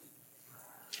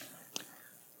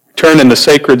Turn in the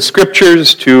sacred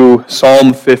scriptures to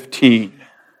Psalm 15.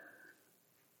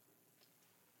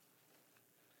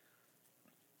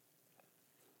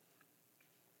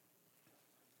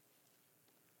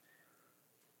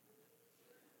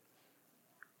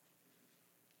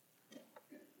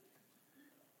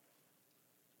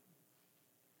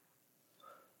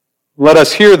 Let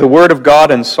us hear the word of God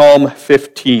in Psalm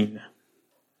 15.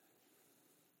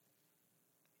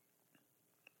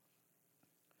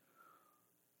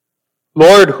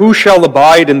 Lord, who shall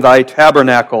abide in thy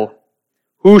tabernacle?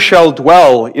 Who shall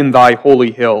dwell in thy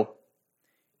holy hill?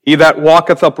 He that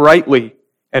walketh uprightly,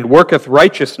 and worketh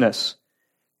righteousness,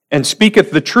 and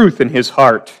speaketh the truth in his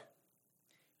heart.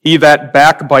 He that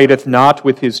backbiteth not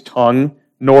with his tongue,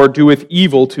 nor doeth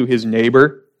evil to his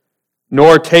neighbor,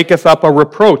 nor taketh up a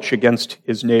reproach against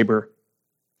his neighbor,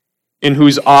 in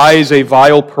whose eyes a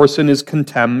vile person is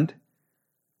contemned,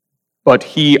 but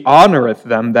he honoreth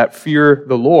them that fear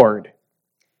the Lord.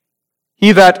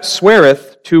 He that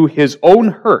sweareth to his own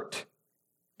hurt,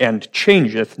 and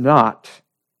changeth not.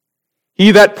 He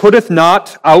that putteth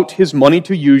not out his money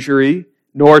to usury,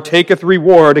 nor taketh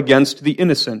reward against the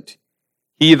innocent.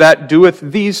 He that doeth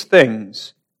these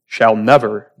things shall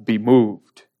never be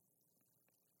moved.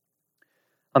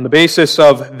 On the basis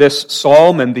of this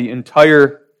psalm and the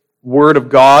entire Word of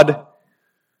God,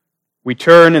 we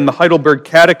turn in the Heidelberg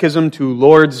Catechism to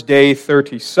Lord's Day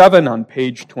 37 on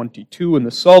page 22 in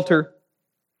the Psalter.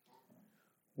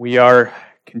 We are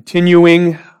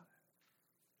continuing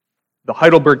the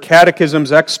Heidelberg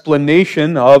Catechism's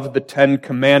explanation of the Ten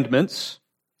Commandments.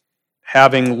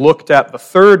 Having looked at the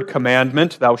third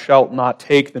commandment, thou shalt not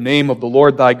take the name of the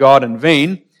Lord thy God in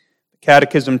vain, the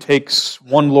Catechism takes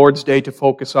one Lord's Day to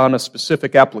focus on a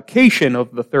specific application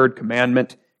of the third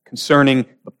commandment concerning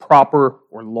the proper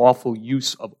or lawful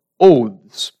use of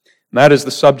oaths. And that is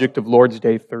the subject of Lord's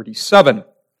Day 37.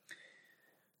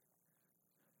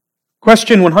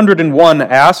 Question 101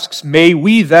 asks, may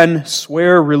we then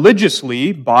swear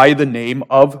religiously by the name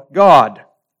of God?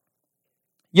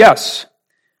 Yes,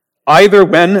 either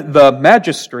when the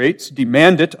magistrates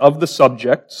demand it of the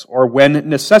subjects, or when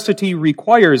necessity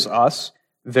requires us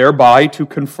thereby to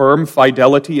confirm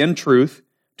fidelity and truth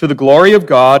to the glory of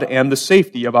God and the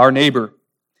safety of our neighbor.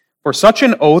 For such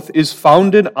an oath is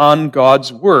founded on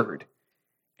God's word,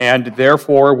 and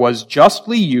therefore was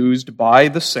justly used by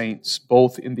the saints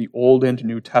both in the Old and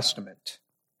New Testament.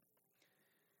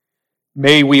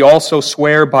 May we also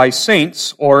swear by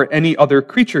saints or any other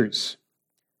creatures?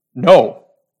 No,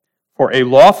 for a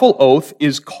lawful oath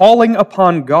is calling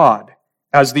upon God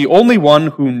as the only one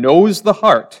who knows the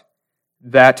heart,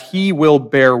 that he will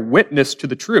bear witness to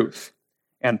the truth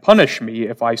and punish me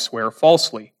if I swear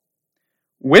falsely,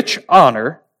 which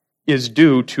honor is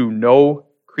due to no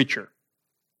creature.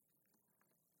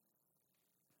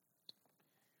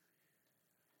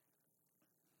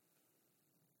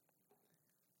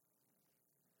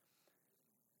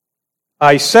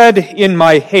 I said in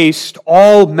my haste,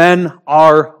 all men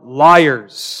are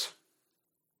liars.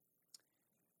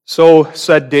 So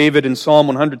said David in Psalm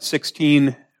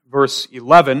 116, verse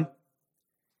 11.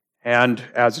 And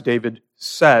as David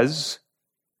says,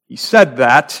 he said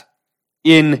that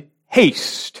in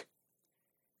haste.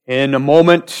 In a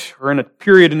moment or in a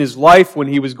period in his life when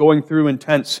he was going through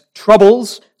intense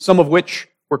troubles, some of which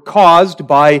were caused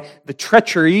by the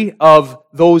treachery of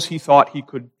those he thought he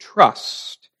could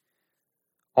trust.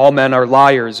 All men are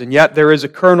liars, and yet there is a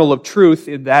kernel of truth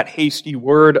in that hasty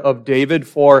word of David,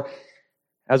 for,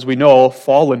 as we know,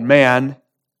 fallen man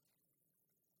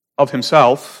of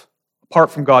himself,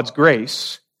 apart from God's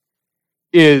grace,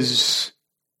 is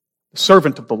the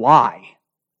servant of the lie.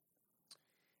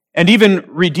 And even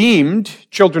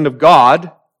redeemed children of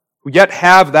God, who yet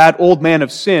have that old man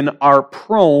of sin, are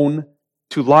prone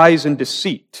to lies and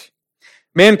deceit.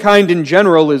 Mankind in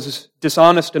general is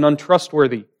dishonest and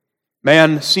untrustworthy.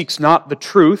 Man seeks not the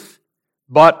truth,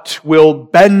 but will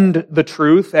bend the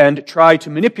truth and try to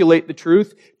manipulate the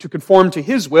truth to conform to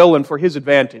his will and for his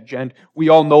advantage. And we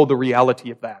all know the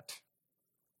reality of that.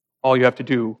 All you have to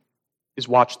do is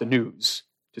watch the news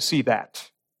to see that.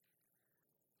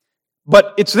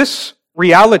 But it's this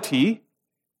reality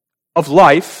of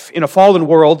life in a fallen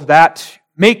world that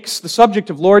makes the subject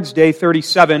of Lord's Day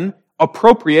 37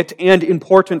 appropriate and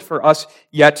important for us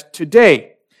yet today.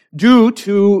 Due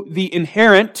to the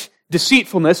inherent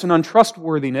deceitfulness and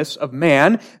untrustworthiness of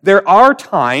man, there are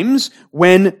times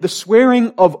when the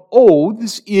swearing of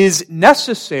oaths is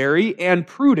necessary and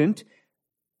prudent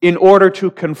in order to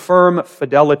confirm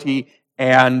fidelity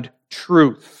and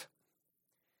truth.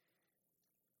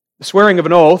 The swearing of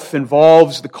an oath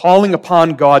involves the calling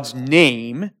upon God's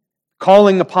name,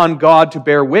 calling upon God to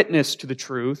bear witness to the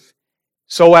truth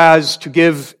so as to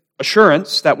give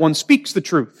assurance that one speaks the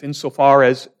truth insofar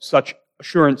as such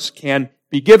assurance can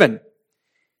be given.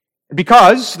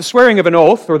 Because the swearing of an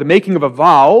oath or the making of a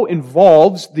vow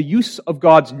involves the use of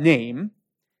God's name,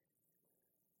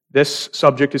 this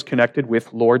subject is connected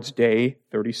with Lord's Day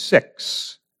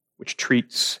 36, which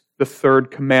treats the third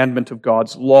commandment of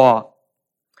God's law.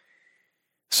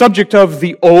 Subject of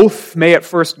the oath may at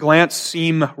first glance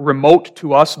seem remote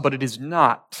to us, but it is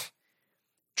not.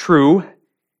 True,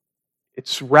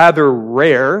 it's rather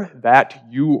rare that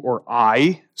you or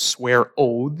I swear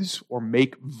oaths or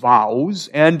make vows,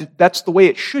 and that's the way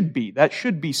it should be. That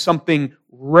should be something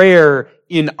rare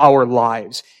in our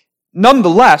lives.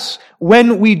 Nonetheless,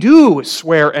 when we do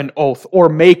swear an oath or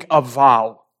make a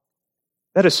vow,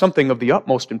 that is something of the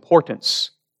utmost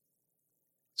importance,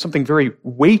 something very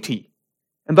weighty,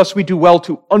 and thus we do well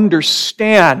to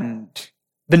understand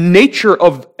the nature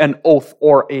of an oath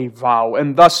or a vow,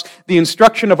 and thus the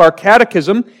instruction of our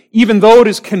catechism, even though it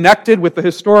is connected with the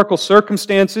historical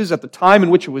circumstances at the time in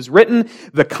which it was written,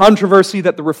 the controversy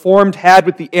that the Reformed had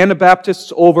with the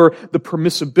Anabaptists over the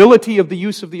permissibility of the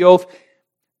use of the oath,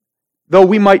 though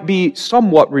we might be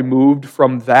somewhat removed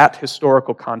from that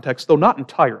historical context, though not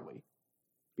entirely,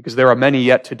 because there are many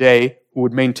yet today who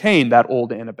would maintain that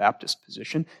old Anabaptist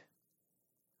position.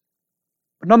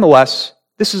 But nonetheless,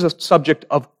 this is a subject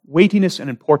of weightiness and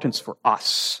importance for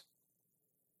us,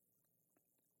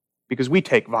 because we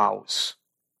take vows,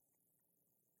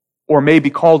 or may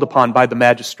be called upon by the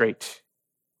magistrate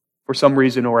for some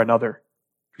reason or another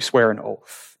to swear an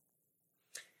oath.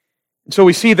 And so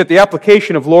we see that the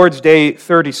application of Lord's Day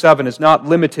 37 is not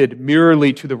limited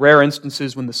merely to the rare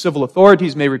instances when the civil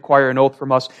authorities may require an oath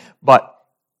from us, but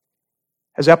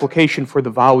has application for the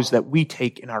vows that we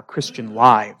take in our Christian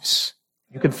lives.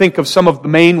 You can think of some of the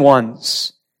main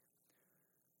ones.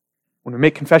 When we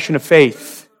make confession of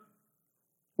faith,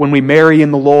 when we marry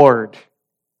in the Lord,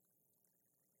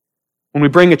 when we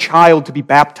bring a child to be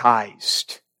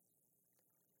baptized,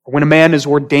 or when a man is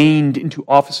ordained into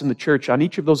office in the church, on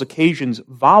each of those occasions,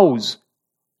 vows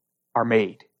are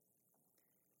made.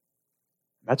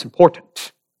 That's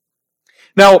important.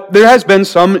 Now, there has been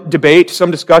some debate,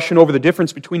 some discussion over the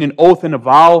difference between an oath and a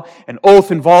vow. An oath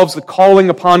involves the calling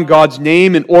upon God's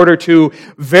name in order to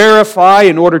verify,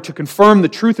 in order to confirm the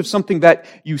truth of something that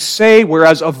you say,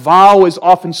 whereas a vow is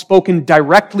often spoken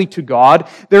directly to God.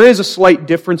 There is a slight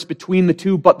difference between the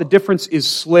two, but the difference is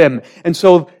slim. And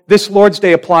so this Lord's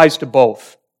Day applies to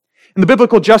both. And the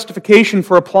biblical justification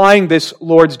for applying this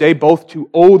Lord's Day both to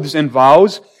oaths and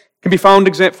vows can be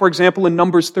found, for example, in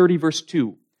Numbers 30, verse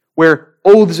 2, where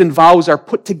oaths and vows are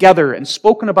put together and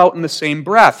spoken about in the same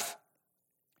breath.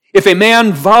 If a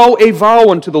man vow a vow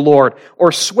unto the Lord,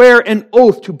 or swear an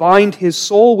oath to bind his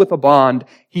soul with a bond,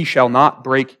 he shall not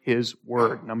break his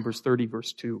word. Numbers 30,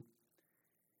 verse 2.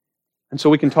 And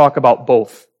so we can talk about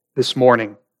both this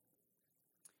morning.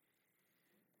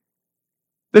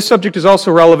 This subject is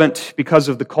also relevant because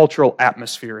of the cultural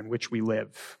atmosphere in which we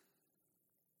live.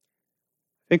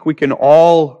 I think we can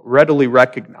all readily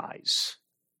recognize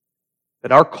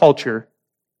that our culture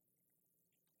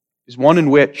is one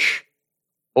in which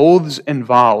oaths and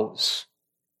vows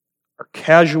are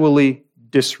casually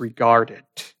disregarded.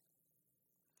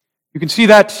 You can see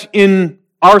that in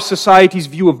our society's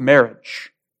view of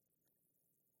marriage.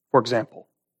 For example,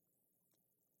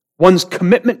 one's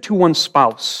commitment to one's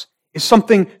spouse is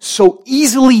something so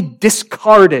easily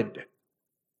discarded.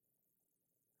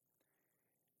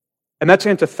 And that's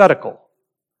antithetical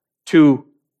to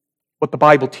what the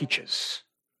Bible teaches.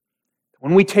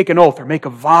 When we take an oath or make a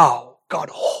vow,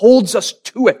 God holds us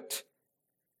to it.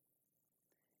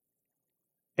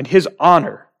 And His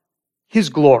honor, His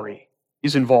glory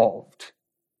is involved.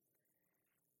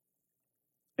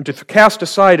 And to cast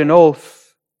aside an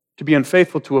oath, to be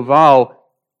unfaithful to a vow,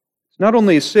 is not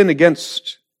only a sin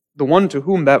against the one to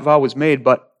whom that vow was made,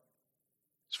 but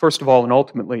it's first of all and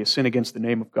ultimately a sin against the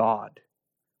name of God.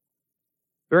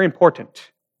 Very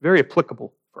important, very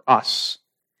applicable for us.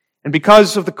 And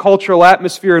because of the cultural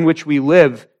atmosphere in which we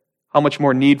live, how much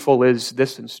more needful is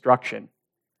this instruction?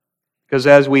 Because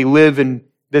as we live in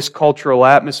this cultural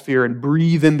atmosphere and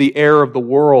breathe in the air of the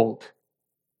world,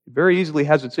 it very easily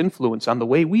has its influence on the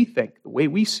way we think, the way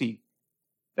we see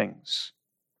things.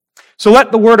 So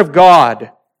let the Word of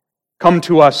God come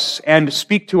to us and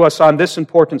speak to us on this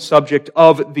important subject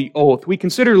of the oath. We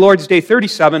consider Lord's Day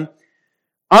 37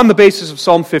 on the basis of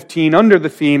Psalm 15 under the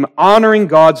theme, honoring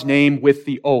God's name with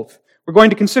the oath. We're going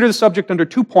to consider the subject under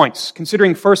 2 points,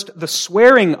 considering first the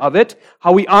swearing of it,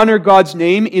 how we honor God's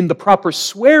name in the proper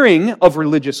swearing of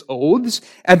religious oaths,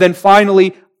 and then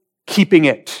finally keeping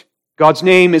it. God's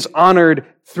name is honored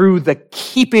through the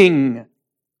keeping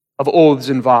of oaths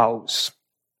and vows.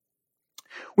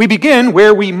 We begin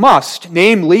where we must,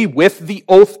 namely with the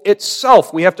oath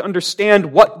itself. We have to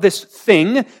understand what this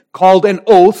thing called an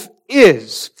oath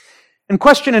is. In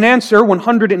question and answer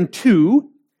 102,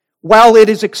 while it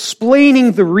is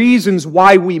explaining the reasons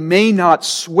why we may not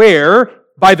swear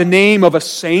by the name of a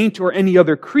saint or any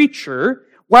other creature,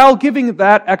 while giving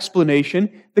that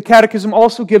explanation, the Catechism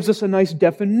also gives us a nice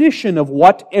definition of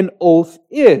what an oath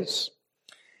is.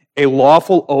 A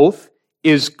lawful oath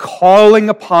is calling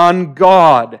upon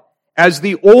God as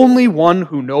the only one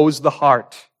who knows the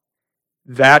heart,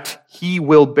 that He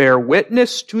will bear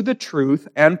witness to the truth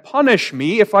and punish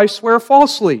me if I swear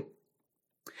falsely.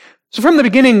 So from the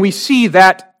beginning we see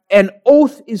that an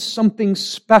oath is something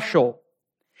special.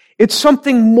 It's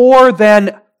something more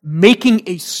than making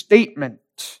a statement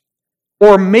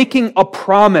or making a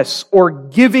promise or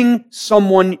giving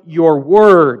someone your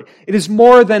word. It is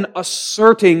more than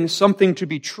asserting something to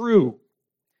be true.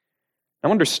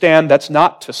 Now understand, that's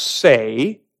not to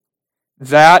say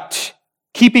that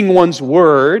keeping one's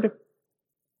word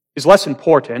is less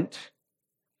important,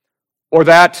 or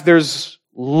that there's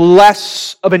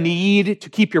less of a need to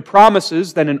keep your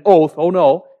promises than an oath. Oh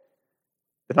no.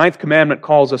 The 9th commandment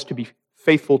calls us to be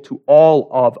faithful to all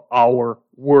of our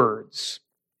words.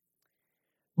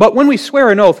 But when we swear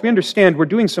an oath, we understand we're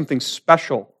doing something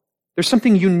special. There's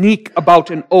something unique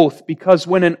about an oath, because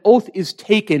when an oath is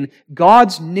taken,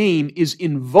 God's name is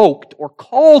invoked or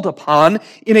called upon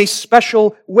in a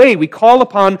special way. We call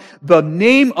upon the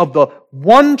name of the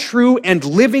one true and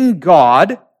living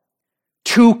God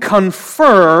to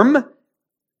confirm, as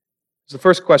the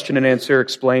first question and answer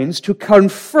explains, to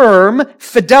confirm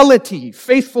fidelity,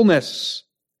 faithfulness,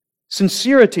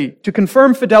 sincerity, to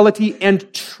confirm fidelity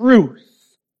and truth.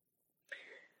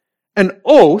 An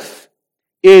oath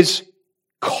is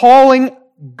calling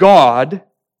God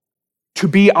to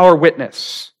be our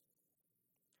witness.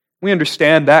 We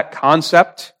understand that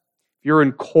concept. If you're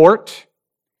in court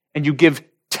and you give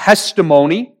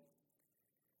testimony,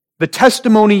 the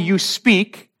testimony you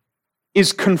speak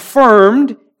is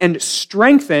confirmed and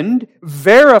strengthened,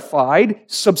 verified,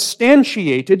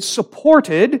 substantiated,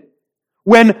 supported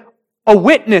when a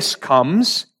witness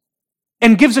comes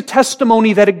and gives a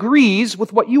testimony that agrees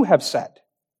with what you have said.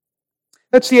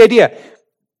 That's the idea.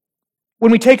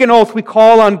 When we take an oath, we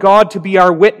call on God to be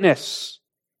our witness.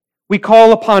 We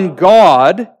call upon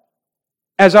God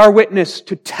as our witness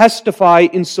to testify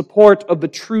in support of the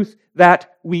truth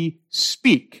that we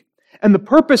speak. And the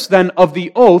purpose then of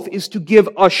the oath is to give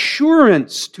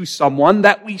assurance to someone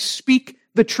that we speak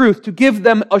the truth, to give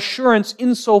them assurance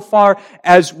insofar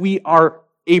as we are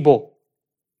able.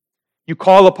 You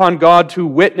call upon God to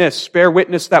bear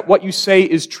witness that what you say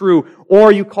is true,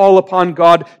 or you call upon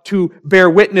God to bear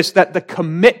witness that the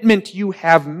commitment you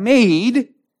have made,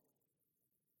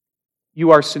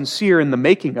 you are sincere in the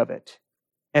making of it,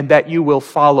 and that you will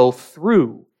follow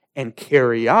through and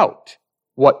carry out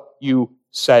what you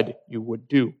said you would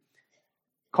do.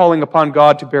 Calling upon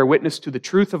God to bear witness to the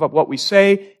truth of what we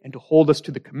say and to hold us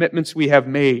to the commitments we have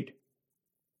made.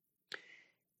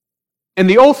 And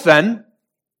the oath then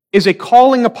is a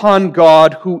calling upon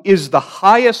God who is the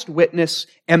highest witness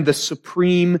and the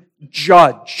supreme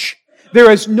judge. There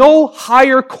is no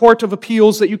higher court of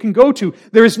appeals that you can go to.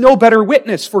 There is no better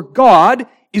witness, for God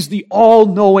is the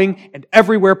all-knowing and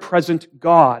everywhere present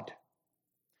God.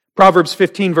 Proverbs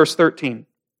 15, verse 13.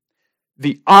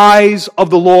 The eyes of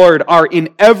the Lord are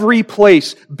in every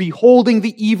place, beholding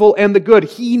the evil and the good.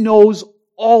 He knows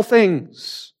all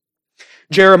things.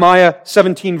 Jeremiah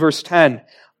 17, verse 10.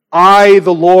 I,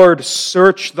 the Lord,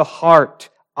 search the heart.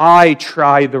 I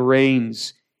try the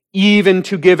reins, even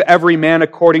to give every man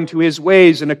according to his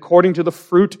ways and according to the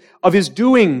fruit of his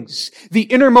doings. The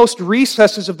innermost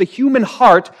recesses of the human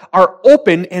heart are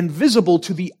open and visible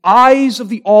to the eyes of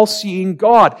the all-seeing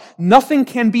God. Nothing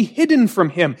can be hidden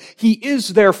from Him. He is,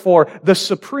 therefore, the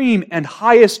supreme and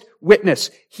highest witness.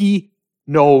 He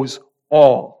knows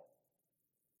all.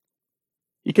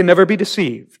 He can never be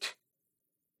deceived.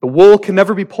 The wool can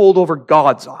never be pulled over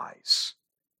God's eyes.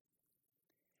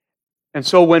 And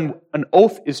so when an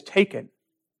oath is taken,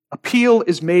 appeal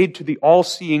is made to the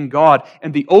all-seeing God,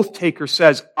 and the oath taker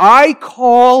says, I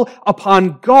call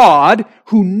upon God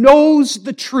who knows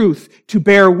the truth to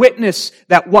bear witness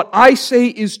that what I say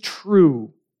is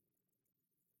true.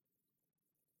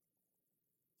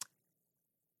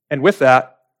 And with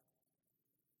that,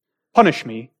 punish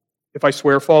me if I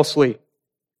swear falsely.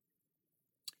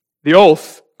 The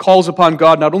oath calls upon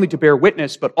God not only to bear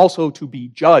witness, but also to be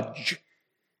judge.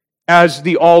 As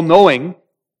the all-knowing,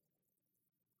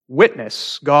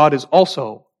 witness, God is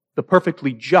also the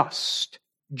perfectly just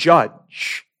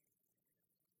judge.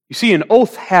 You see, an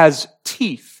oath has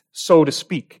teeth, so to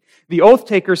speak. The oath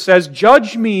taker says,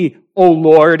 "Judge me, O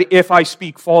Lord, if I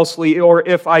speak falsely or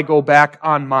if I go back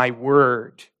on my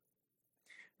word."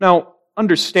 Now,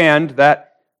 understand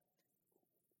that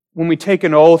when we take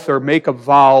an oath or make a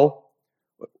vow,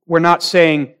 we're not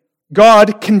saying,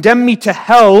 "God, condemn me to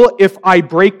hell if I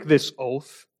break this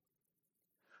oath."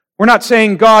 We're not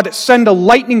saying, "God, send a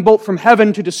lightning bolt from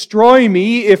heaven to destroy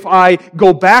me if I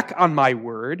go back on my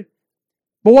word."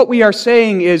 But what we are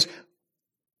saying is,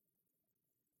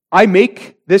 I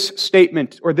make this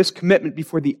statement or this commitment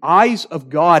before the eyes of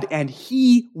God, and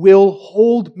He will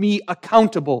hold me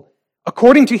accountable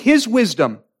according to His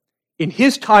wisdom, in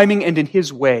His timing and in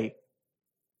His way.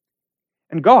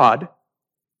 And God,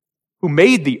 who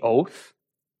made the oath,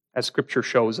 as Scripture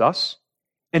shows us,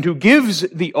 and who gives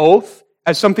the oath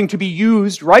as something to be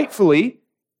used rightfully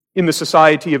in the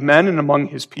society of men and among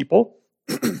His people,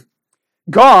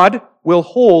 God will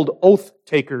hold oath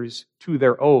takers to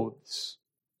their oaths.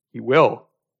 He will.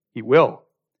 He will.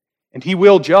 And He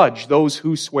will judge those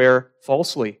who swear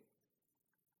falsely.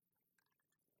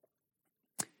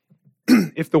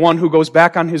 If the one who goes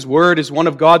back on his word is one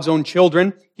of God's own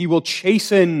children, He will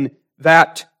chasten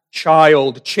that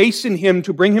child, chasten him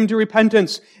to bring him to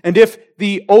repentance. And if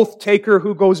the oath taker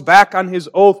who goes back on his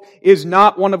oath is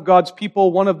not one of God's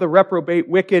people, one of the reprobate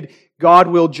wicked, God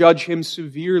will judge him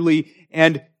severely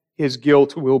and his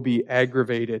guilt will be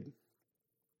aggravated.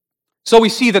 So we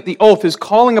see that the oath is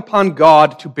calling upon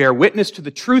God to bear witness to the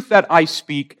truth that I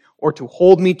speak or to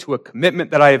hold me to a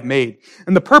commitment that I have made.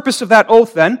 And the purpose of that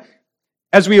oath then,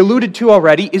 as we alluded to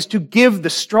already, is to give the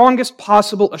strongest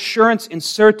possible assurance and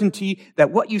certainty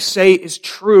that what you say is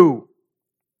true.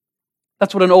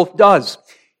 That's what an oath does.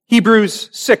 Hebrews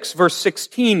 6 verse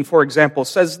 16, for example,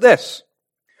 says this,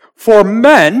 "For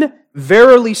men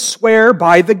verily swear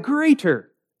by the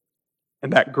greater,"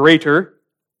 and that greater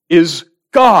is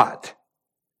God.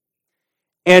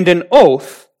 "And an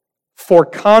oath for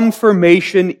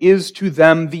confirmation is to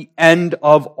them the end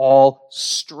of all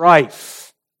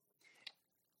strife."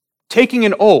 Taking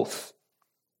an oath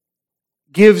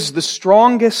gives the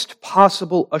strongest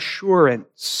possible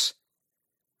assurance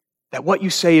that what you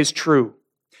say is true.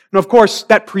 Now, of course,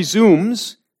 that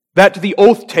presumes that the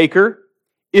oath taker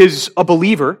is a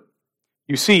believer.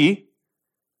 You see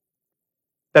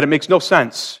that it makes no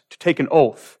sense to take an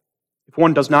oath if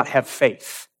one does not have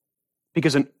faith,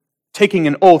 because taking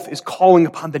an oath is calling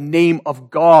upon the name of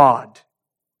God.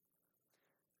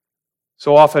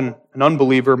 So often, an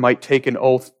unbeliever might take an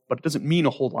oath, but it doesn't mean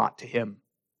a whole lot to him,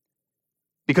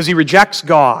 because he rejects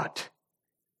God.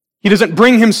 He doesn't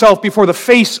bring himself before the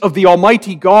face of the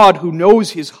Almighty God who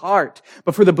knows his heart.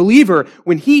 But for the believer,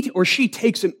 when he or she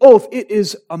takes an oath, it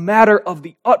is a matter of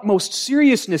the utmost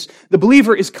seriousness. The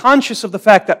believer is conscious of the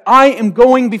fact that I am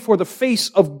going before the face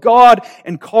of God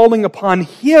and calling upon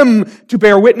Him to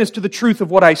bear witness to the truth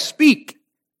of what I speak.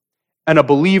 And a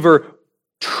believer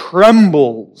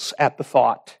trembles at the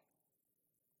thought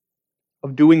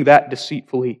of doing that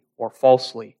deceitfully or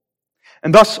falsely.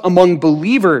 And thus, among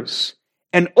believers,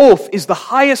 an oath is the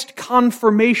highest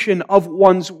confirmation of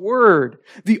one's word.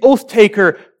 The oath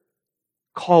taker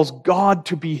calls God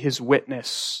to be his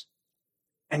witness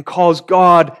and calls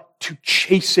God to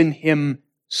chasten him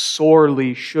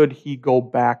sorely should he go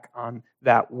back on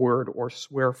that word or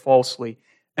swear falsely.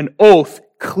 An oath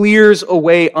clears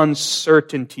away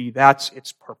uncertainty. That's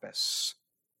its purpose.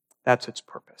 That's its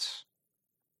purpose.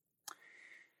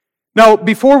 Now,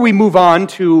 before we move on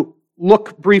to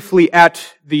look briefly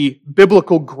at the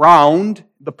biblical ground,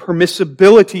 the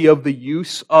permissibility of the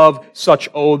use of such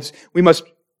oaths, we must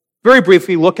very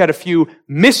briefly look at a few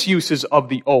misuses of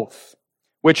the oath,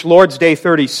 which Lord's Day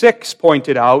 36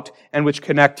 pointed out and which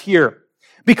connect here.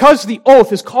 Because the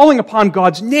oath is calling upon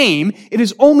God's name, it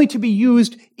is only to be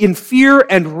used in fear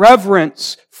and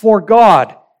reverence for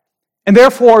God. And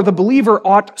therefore, the believer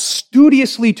ought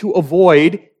studiously to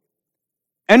avoid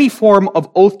any form of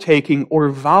oath-taking or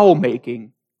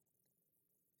vow-making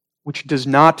which does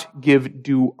not give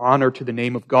due honor to the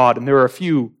name of God. And there are a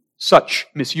few such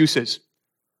misuses.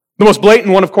 The most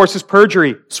blatant one, of course, is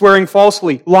perjury, swearing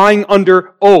falsely, lying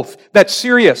under oath. That's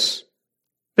serious.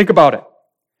 Think about it.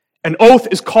 An oath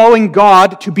is calling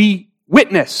God to be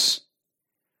witness.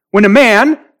 When a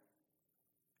man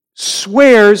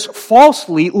swears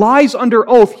falsely, lies under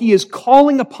oath, he is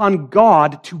calling upon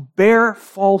God to bear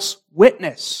false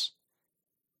witness.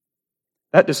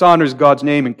 That dishonors God's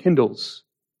name and kindles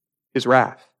His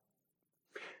wrath.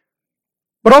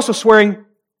 But also swearing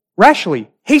rashly,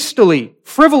 hastily,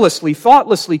 frivolously,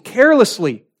 thoughtlessly,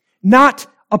 carelessly. not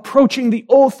approaching the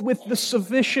oath with the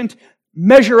sufficient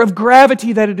measure of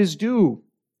gravity that it is due.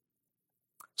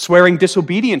 Swearing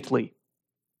disobediently.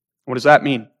 What does that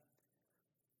mean?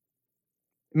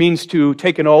 It means to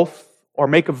take an oath or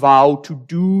make a vow to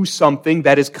do something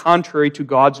that is contrary to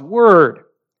God's word.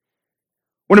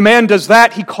 When a man does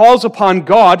that, he calls upon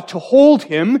God to hold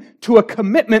him to a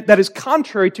commitment that is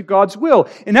contrary to God's will.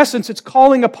 In essence, it's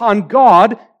calling upon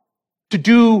God to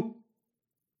do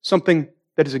something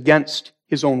that is against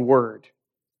His own word.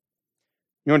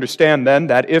 You understand then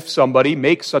that if somebody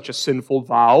makes such a sinful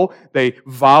vow, they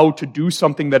vow to do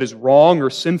something that is wrong or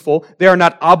sinful, they are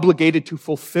not obligated to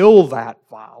fulfill that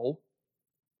vow.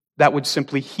 That would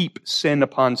simply heap sin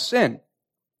upon sin.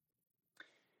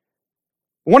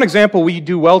 One example we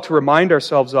do well to remind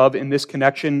ourselves of in this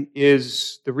connection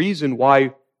is the reason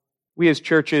why we as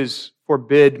churches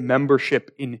forbid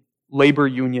membership in labor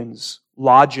unions,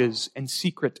 lodges, and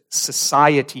secret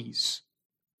societies.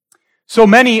 So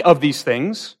many of these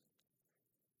things,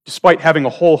 despite having a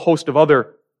whole host of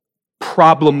other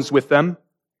problems with them,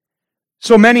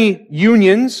 so many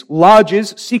unions,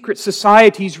 lodges, secret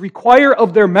societies require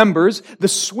of their members the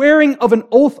swearing of an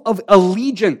oath of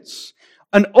allegiance,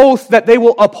 an oath that they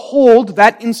will uphold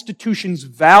that institution's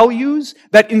values,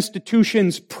 that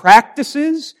institution's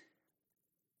practices,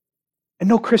 and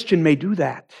no Christian may do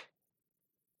that.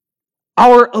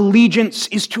 Our allegiance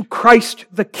is to Christ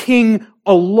the King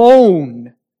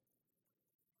alone.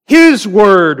 His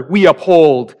word we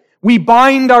uphold. We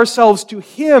bind ourselves to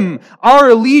Him. Our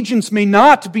allegiance may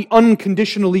not be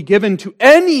unconditionally given to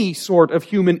any sort of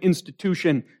human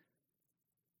institution,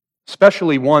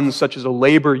 especially one such as a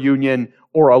labor union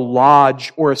or a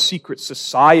lodge or a secret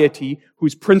society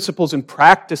whose principles and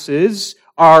practices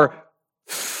are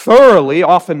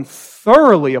often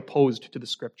thoroughly opposed to the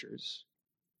Scriptures.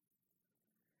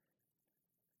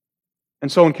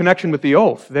 And so in connection with the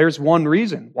oath, there's one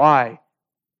reason why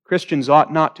Christians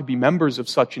ought not to be members of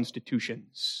such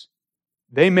institutions.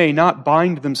 They may not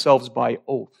bind themselves by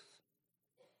oath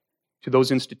to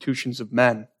those institutions of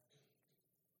men.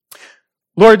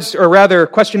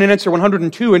 Question and answer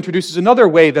 102 introduces another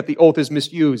way that the oath is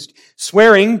misused.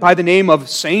 Swearing by the name of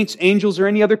saints, angels, or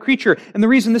any other creature. And the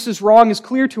reason this is wrong is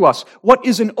clear to us. What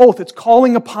is an oath? It's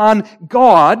calling upon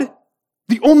God,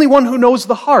 the only one who knows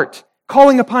the heart.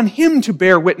 Calling upon Him to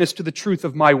bear witness to the truth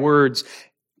of my words.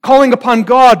 Calling upon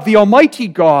God, the Almighty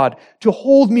God, to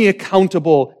hold me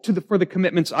accountable for the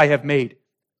commitments I have made.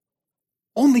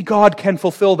 Only God can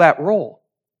fulfill that role.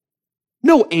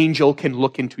 No angel can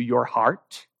look into your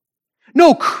heart.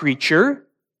 No creature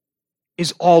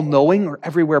is all-knowing or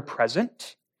everywhere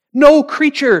present. No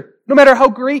creature, no matter how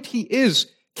great he is,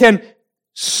 can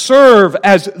serve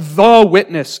as the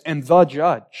witness and the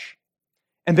judge.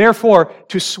 And therefore,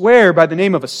 to swear by the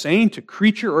name of a saint, a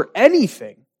creature, or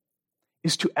anything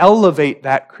is to elevate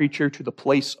that creature to the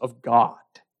place of God.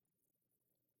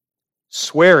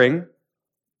 Swearing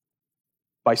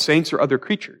by saints or other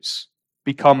creatures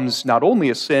becomes not only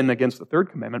a sin against the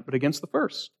third commandment, but against the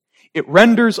first. It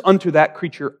renders unto that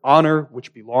creature honor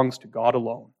which belongs to God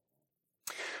alone.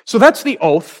 So that's the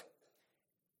oath.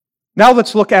 Now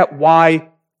let's look at why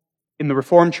in the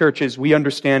Reformed churches we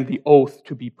understand the oath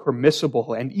to be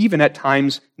permissible and even at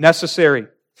times necessary.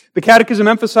 The Catechism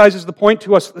emphasizes the point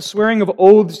to us that the swearing of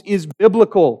oaths is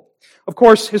biblical. Of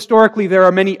course, historically there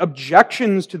are many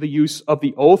objections to the use of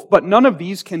the oath, but none of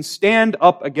these can stand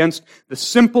up against the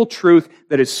simple truth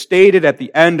that is stated at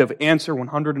the end of answer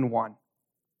 101.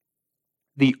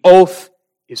 The oath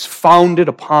is founded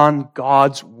upon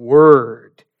God's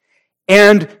Word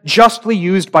and justly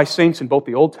used by saints in both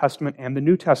the Old Testament and the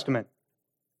New Testament.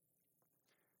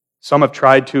 Some have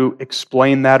tried to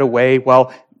explain that away.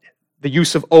 Well, the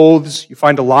use of oaths, you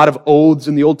find a lot of oaths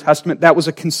in the Old Testament. That was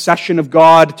a concession of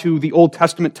God to the Old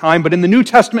Testament time. But in the New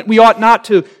Testament, we ought not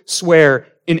to swear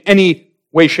in any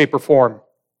way, shape, or form.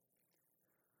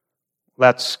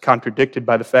 That's contradicted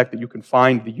by the fact that you can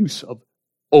find the use of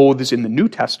oaths in the New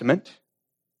Testament.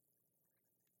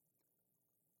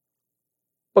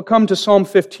 But come to Psalm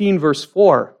 15, verse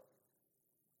 4.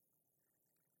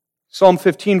 Psalm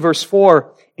 15, verse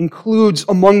 4 includes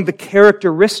among the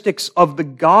characteristics of the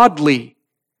godly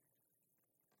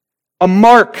a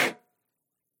mark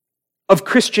of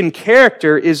Christian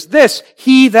character is this: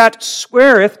 he that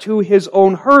sweareth to his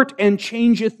own hurt and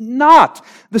changeth not.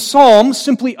 The psalm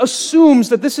simply assumes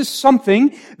that this is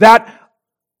something that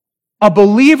a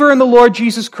believer in the Lord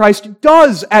Jesus Christ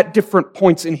does at different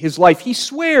points in his life. He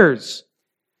swears.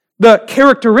 The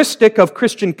characteristic of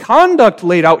Christian conduct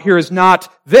laid out here is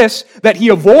not this, that he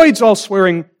avoids all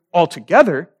swearing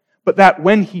altogether, but that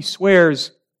when he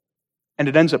swears and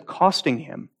it ends up costing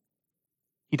him,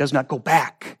 He does not go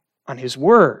back on his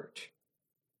word.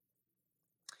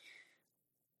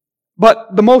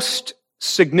 But the most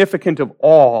significant of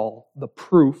all the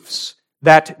proofs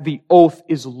that the oath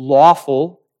is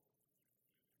lawful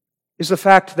is the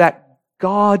fact that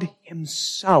God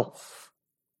himself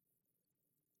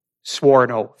swore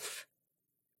an oath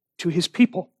to his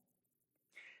people.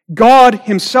 God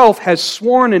himself has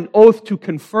sworn an oath to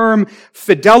confirm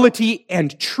fidelity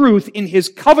and truth in his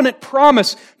covenant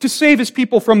promise to save his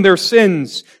people from their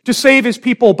sins, to save his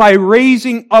people by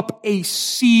raising up a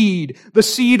seed, the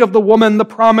seed of the woman, the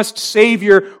promised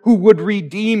Savior who would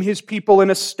redeem his people and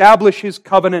establish his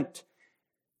covenant.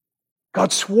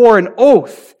 God swore an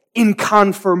oath in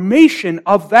confirmation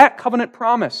of that covenant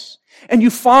promise. And you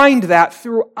find that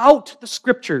throughout the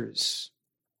Scriptures.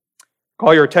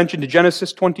 Call your attention to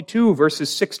Genesis 22, verses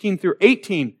 16 through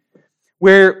 18,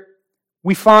 where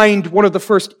we find one of the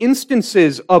first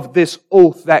instances of this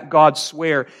oath that God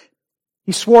swore.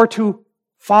 He swore to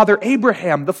Father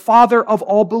Abraham, the father of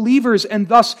all believers, and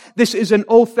thus this is an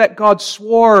oath that God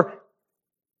swore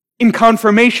in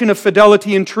confirmation of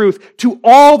fidelity and truth to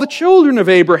all the children of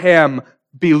Abraham,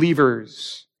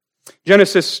 believers.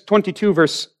 Genesis 22,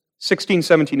 verse 16,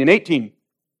 17, and 18.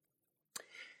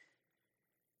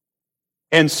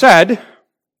 And said,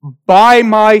 By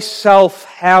myself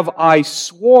have I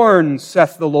sworn,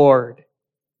 saith the Lord.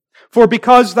 For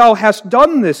because thou hast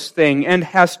done this thing, and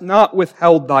hast not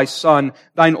withheld thy son,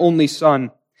 thine only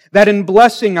son, that in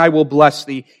blessing I will bless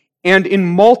thee, and in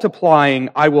multiplying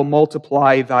I will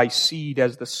multiply thy seed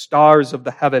as the stars of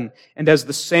the heaven, and as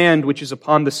the sand which is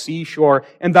upon the seashore,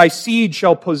 and thy seed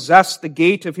shall possess the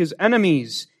gate of his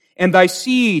enemies, and thy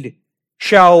seed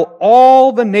shall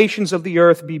all the nations of the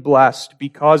earth be blessed,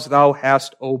 because thou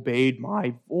hast obeyed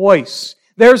my voice.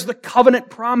 There's the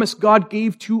covenant promise God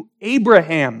gave to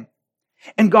Abraham.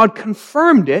 And God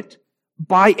confirmed it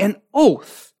by an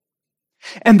oath.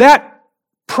 And that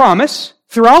promise,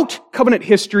 throughout covenant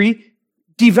history,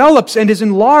 develops and is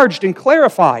enlarged and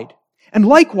clarified. And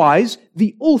likewise,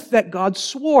 the oath that God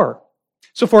swore.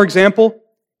 So, for example,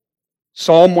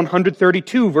 Psalm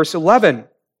 132, verse 11,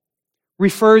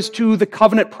 refers to the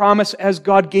covenant promise as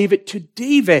God gave it to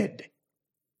David,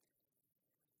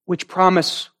 which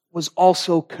promise was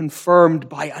also confirmed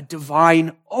by a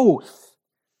divine oath.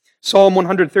 Psalm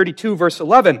 132, verse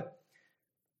 11,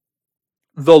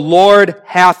 The Lord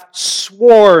hath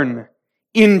sworn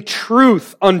in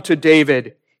truth unto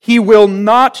David, he will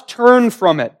not turn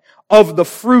from it. Of the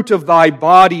fruit of thy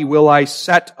body will I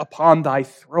set upon thy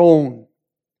throne.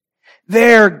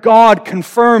 There, God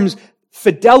confirms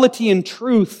fidelity and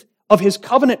truth of his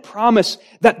covenant promise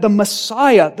that the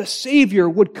Messiah, the Savior,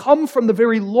 would come from the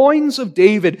very loins of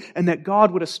David and that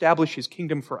God would establish his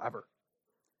kingdom forever.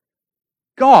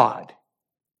 God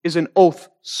is an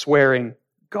oath-swearing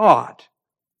God.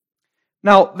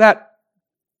 Now, that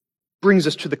brings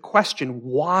us to the question,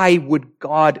 why would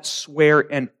God swear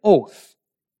an oath?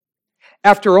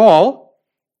 After all,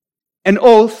 an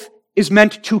oath is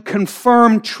meant to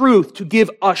confirm truth, to give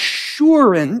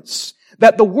assurance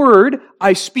that the word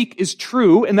I speak is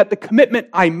true and that the commitment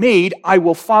I made, I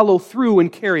will follow through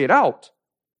and carry it out.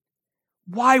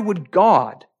 Why would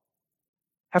God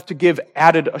have to give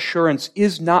added assurance?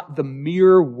 Is not the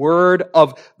mere word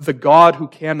of the God who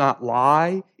cannot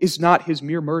lie, is not his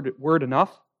mere word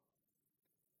enough?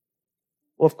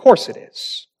 Well, of course it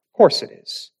is. Of course it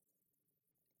is.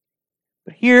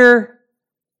 But here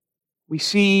we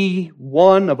see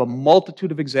one of a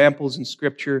multitude of examples in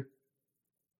Scripture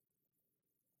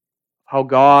how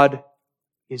God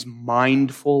is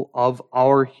mindful of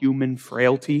our human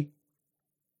frailty.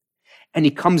 And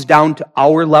he comes down to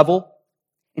our level,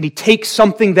 and he takes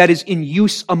something that is in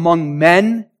use among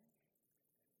men,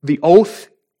 the oath,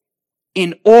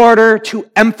 in order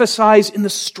to emphasize in the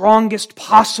strongest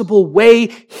possible way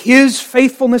his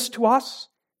faithfulness to us.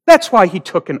 That's why he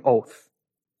took an oath.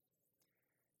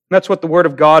 That's what the Word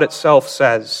of God itself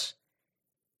says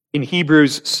in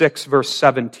Hebrews 6, verse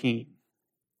 17.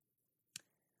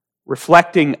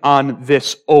 Reflecting on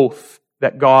this oath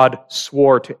that God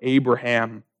swore to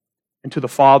Abraham and to the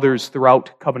fathers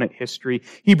throughout covenant history.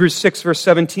 Hebrews 6, verse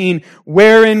 17,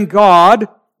 wherein God,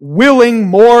 willing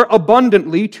more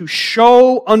abundantly to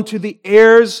show unto the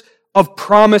heirs of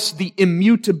promise the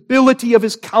immutability of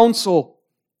his counsel,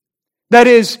 that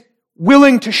is,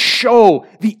 willing to show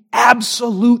the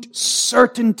absolute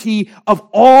certainty of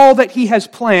all that he has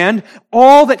planned,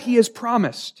 all that he has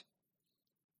promised,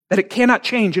 that it cannot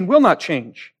change and will not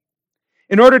change.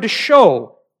 In order to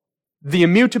show the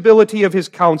immutability of his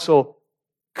counsel,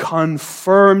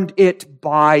 confirmed it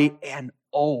by an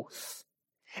oath.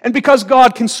 And because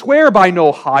God can swear by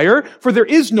no higher, for there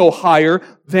is no higher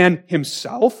than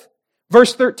himself,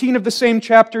 verse 13 of the same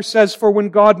chapter says, for when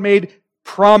God made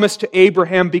promise to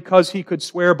Abraham because he could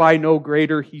swear by no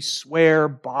greater, he sware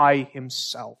by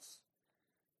himself.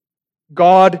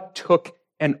 God took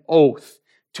an oath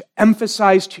to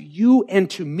emphasize to you and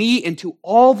to me and to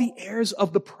all the heirs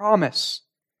of the promise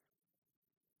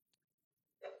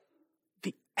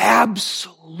the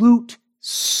absolute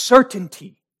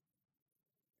certainty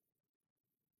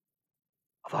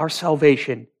of our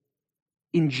salvation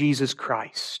in Jesus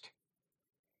Christ.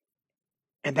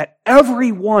 And that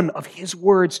every one of his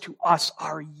words to us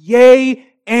are yea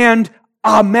and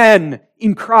amen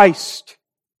in Christ.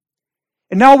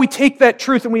 And now we take that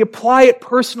truth and we apply it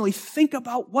personally. Think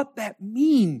about what that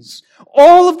means.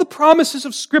 All of the promises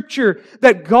of Scripture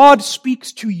that God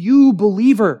speaks to you,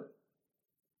 believer,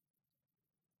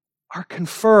 are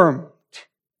confirmed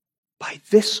by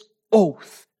this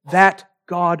oath that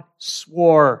God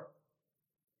swore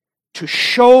to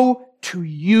show to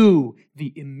you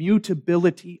the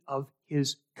immutability of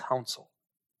his counsel.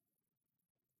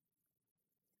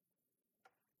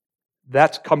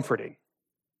 That's comforting.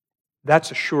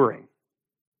 That's assuring.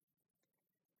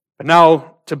 But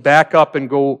now, to back up and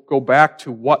go back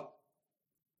to what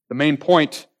the main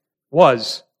point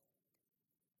was,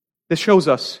 this shows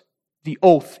us the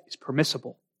oath is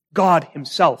permissible. God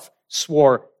himself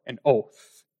swore an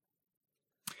oath.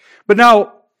 But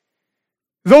now,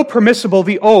 though permissible,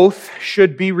 the oath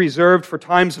should be reserved for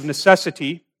times of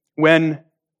necessity when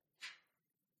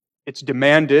it's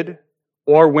demanded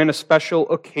or when a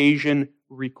special occasion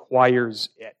requires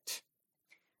it.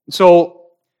 So,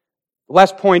 the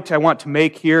last point I want to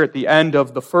make here at the end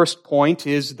of the first point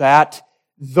is that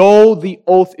though the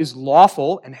oath is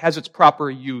lawful and has its proper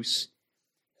use,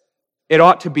 it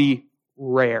ought to be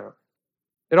rare.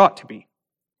 It ought to be.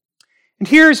 And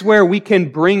here's where we can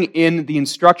bring in the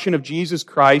instruction of Jesus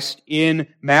Christ in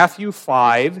Matthew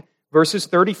 5, verses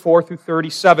 34 through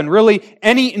 37. Really,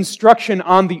 any instruction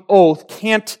on the oath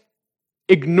can't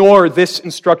ignore this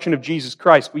instruction of Jesus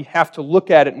Christ. We have to look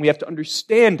at it and we have to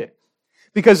understand it.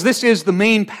 Because this is the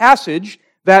main passage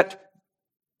that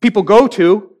people go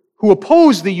to who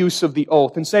oppose the use of the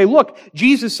oath and say, look,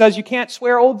 Jesus says you can't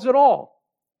swear oaths at all.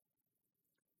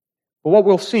 But what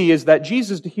we'll see is that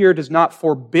Jesus here does not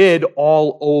forbid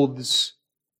all oaths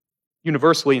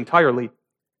universally, entirely,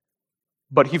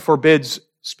 but he forbids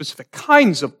specific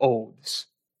kinds of oaths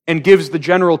and gives the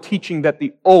general teaching that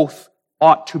the oath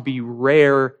ought to be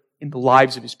rare in the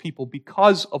lives of his people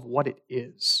because of what it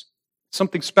is.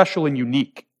 Something special and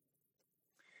unique.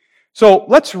 So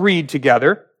let's read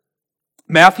together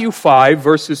Matthew 5,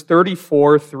 verses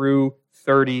 34 through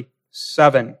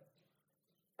 37.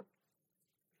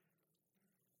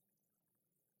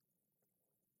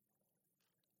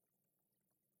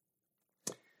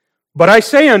 But I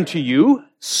say unto you,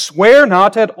 swear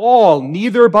not at all,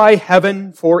 neither by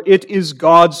heaven, for it is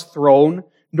God's throne,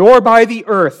 nor by the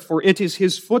earth, for it is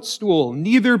his footstool,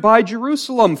 neither by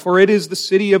Jerusalem, for it is the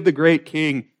city of the great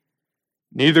king.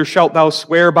 Neither shalt thou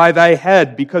swear by thy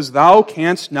head, because thou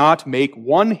canst not make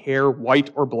one hair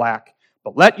white or black.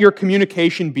 But let your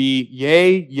communication be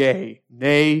yea, yea,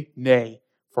 nay, nay.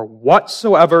 For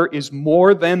whatsoever is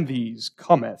more than these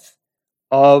cometh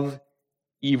of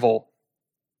evil.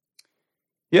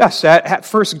 Yes, at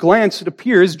first glance it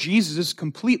appears Jesus is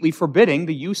completely forbidding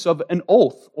the use of an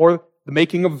oath or the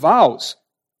making of vows.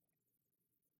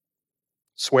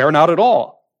 Swear not at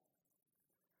all.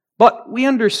 But we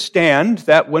understand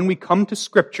that when we come to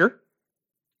Scripture,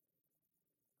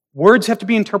 words have to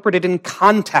be interpreted in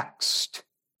context.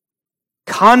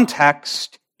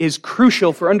 Context is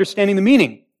crucial for understanding the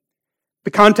meaning. The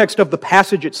context of the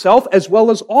passage itself, as well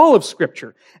as all of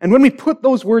Scripture. And when we put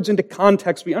those words into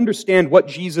context, we understand what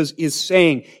Jesus is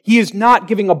saying. He is not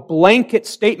giving a blanket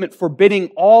statement forbidding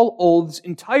all oaths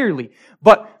entirely.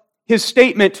 But his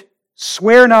statement,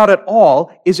 swear not at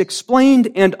all, is explained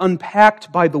and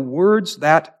unpacked by the words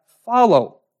that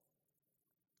follow.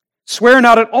 Swear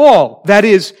not at all, that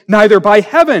is, neither by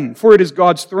heaven, for it is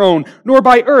God's throne, nor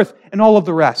by earth, and all of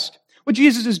the rest. What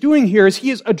Jesus is doing here is he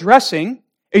is addressing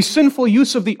a sinful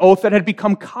use of the oath that had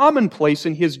become commonplace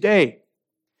in his day.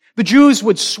 The Jews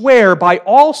would swear by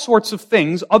all sorts of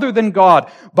things other than God,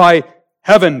 by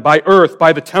heaven, by earth,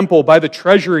 by the temple, by the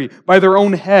treasury, by their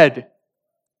own head.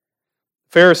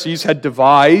 Pharisees had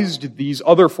devised these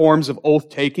other forms of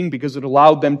oath-taking because it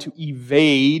allowed them to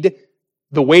evade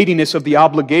the weightiness of the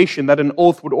obligation that an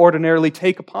oath would ordinarily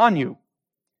take upon you.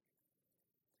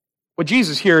 What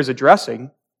Jesus here is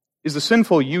addressing is the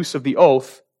sinful use of the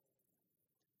oath,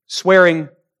 swearing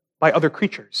by other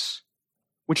creatures,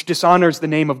 which dishonors the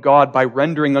name of God by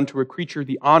rendering unto a creature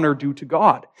the honor due to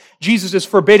God. Jesus is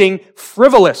forbidding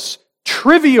frivolous,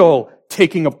 trivial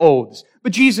taking of oaths.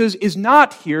 But Jesus is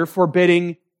not here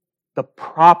forbidding the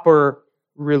proper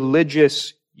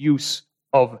religious use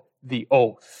of the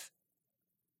oath.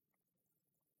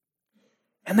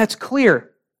 And that's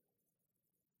clear.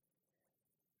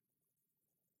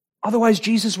 Otherwise,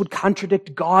 Jesus would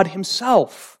contradict God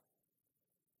himself.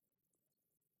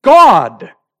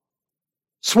 God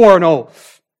swore an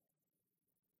oath.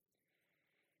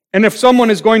 And if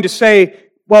someone is going to say,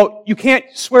 well, you can't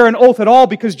swear an oath at all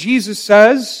because Jesus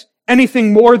says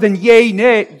anything more than yea,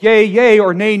 nay, yea, yea,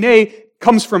 or nay, nay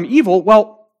comes from evil,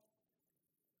 well,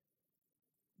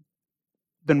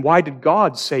 then why did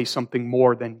God say something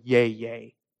more than yea,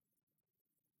 yea?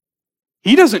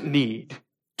 He doesn't need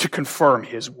to confirm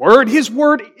His word. His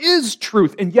word is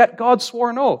truth, and yet God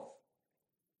swore an oath.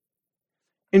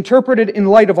 Interpreted in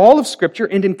light of all of Scripture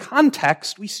and in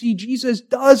context, we see Jesus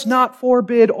does not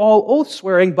forbid all oath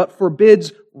swearing, but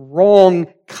forbids wrong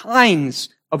kinds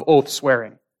of oath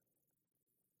swearing.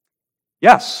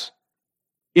 Yes,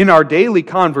 in our daily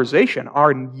conversation,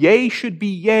 our yea should be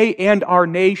yea and our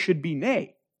nay should be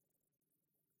nay.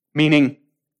 Meaning,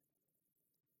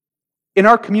 in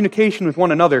our communication with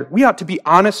one another, we ought to be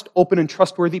honest, open, and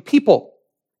trustworthy people.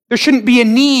 There shouldn't be a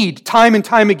need, time and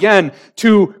time again,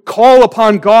 to call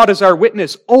upon God as our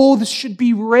witness. Oaths should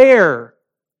be rare.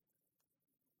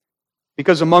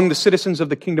 Because among the citizens of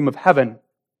the kingdom of heaven,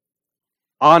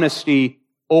 honesty,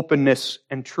 openness,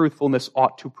 and truthfulness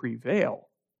ought to prevail.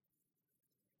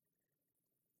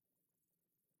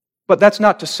 But that's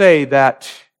not to say that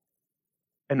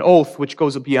an oath which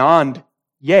goes beyond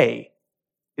yea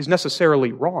is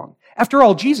necessarily wrong. After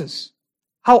all, Jesus,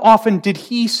 how often did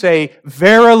He say,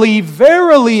 verily,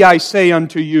 verily, I say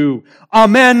unto you,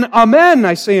 amen, amen,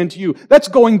 I say unto you? That's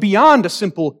going beyond a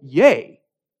simple yea.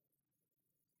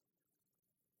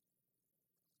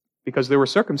 Because there were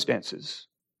circumstances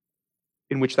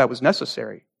in which that was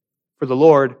necessary for the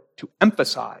Lord to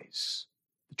emphasize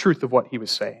the truth of what He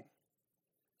was saying.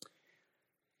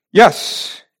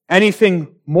 Yes,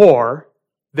 anything more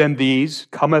than these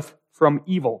cometh from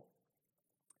evil.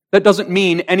 That doesn't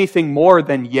mean anything more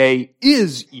than yea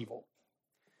is evil.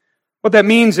 What that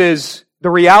means is the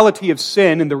reality of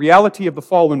sin and the reality of the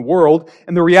fallen world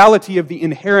and the reality of the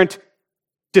inherent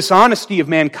dishonesty of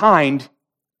mankind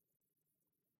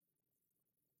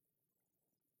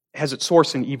has its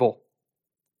source in evil.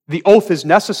 The oath is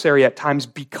necessary at times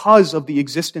because of the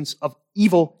existence of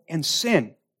evil and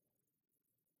sin.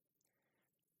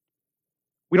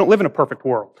 We don't live in a perfect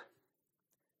world.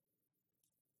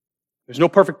 There's no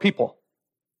perfect people.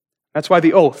 That's why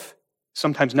the oath is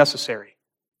sometimes necessary.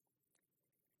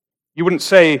 You wouldn't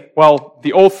say, well,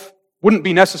 the oath wouldn't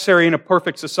be necessary in a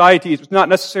perfect society. It's not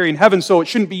necessary in heaven, so it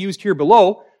shouldn't be used here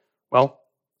below. Well,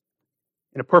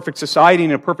 in a perfect society,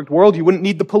 in a perfect world, you wouldn't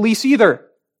need the police either.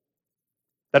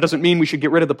 That doesn't mean we should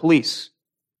get rid of the police.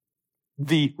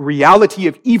 The reality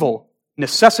of evil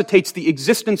necessitates the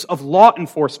existence of law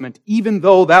enforcement, even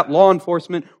though that law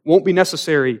enforcement won't be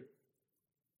necessary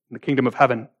in the kingdom of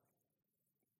heaven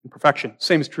in perfection.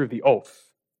 Same is true of the oath.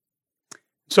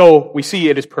 So we see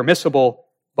it is permissible,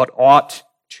 but ought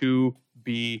to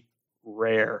be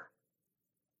rare.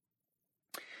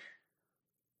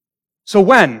 So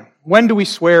when do we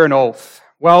swear an oath?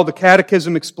 Well, the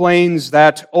Catechism explains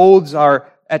that oaths are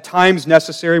at times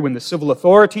necessary when the civil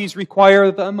authorities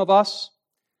require them of us.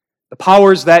 The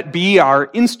powers that be are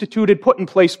instituted, put in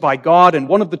place by God, and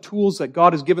one of the tools that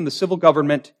God has given the civil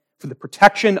government for the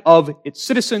protection of its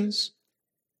citizens,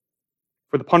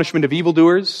 for the punishment of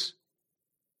evildoers,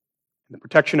 and the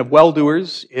protection of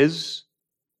well-doers is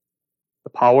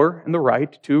the power and the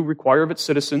right to require of its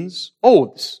citizens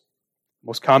oaths. The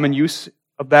most common use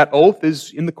of that oath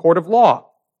is in the court of law.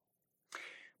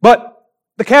 But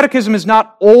the Catechism is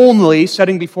not only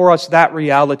setting before us that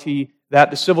reality that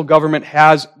the civil government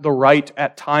has the right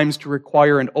at times to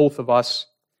require an oath of us,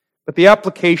 but the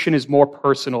application is more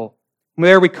personal. And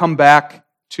there we come back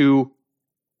to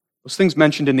those things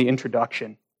mentioned in the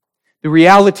introduction. The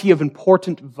reality of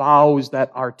important vows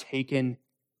that are taken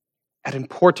at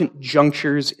important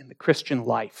junctures in the Christian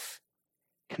life.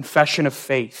 Confession of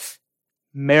faith,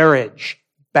 marriage,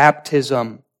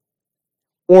 baptism,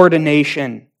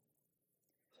 ordination.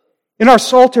 In our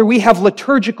Psalter, we have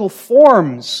liturgical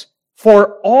forms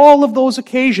for all of those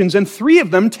occasions, and 3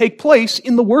 of them take place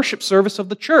in the worship service of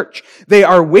the church. They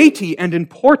are weighty and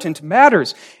important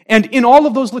matters. And in all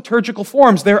of those liturgical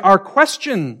forms, there are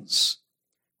questions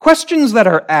that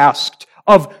are asked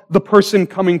of the person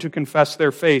coming to confess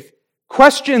their faith.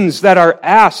 Questions that are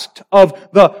asked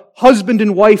of the husband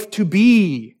and wife to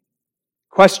be.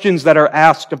 Questions that are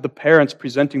asked of the parents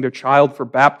presenting their child for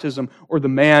baptism or the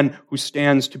man who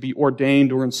stands to be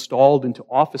ordained or installed into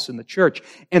office in the church.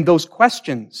 And those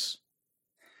questions,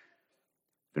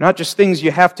 they're not just things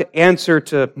you have to answer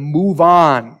to move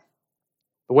on,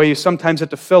 the way you sometimes have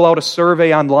to fill out a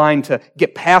survey online to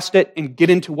get past it and get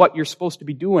into what you're supposed to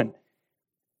be doing.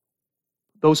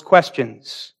 Those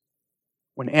questions,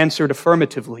 when answered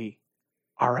affirmatively,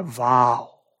 are a vow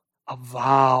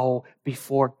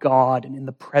before God and in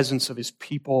the presence of His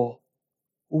people.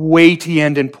 Weighty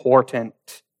and important,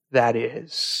 that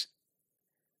is.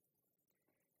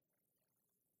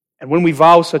 And when we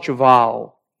vow such a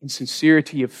vow in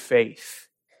sincerity of faith,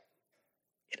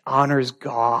 it honors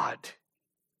God,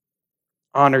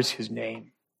 honors His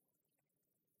name.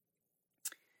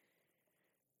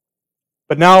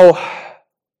 But now,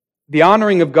 the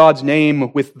honoring of God's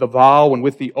name with the vow and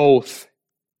with the oath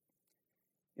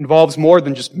involves more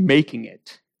than just making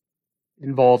it. It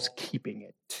involves keeping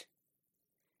it.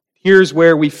 Here's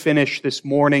where we finish this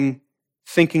morning,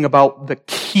 thinking about the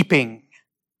keeping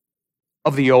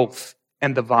of the oath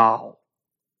and the vow.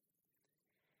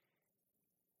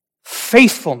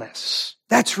 Faithfulness.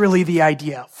 That's really the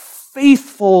idea.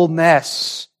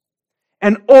 Faithfulness.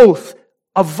 An oath,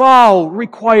 a vow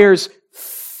requires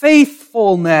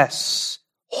faithfulness.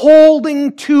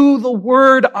 Holding to the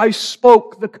word I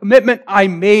spoke, the commitment I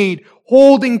made,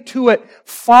 holding to it,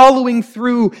 following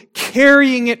through,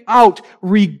 carrying it out,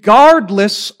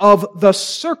 regardless of the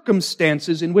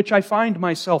circumstances in which I find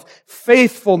myself.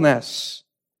 Faithfulness.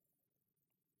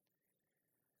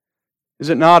 Is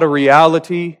it not a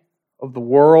reality of the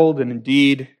world, and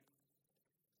indeed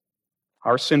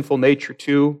our sinful nature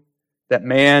too, that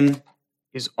man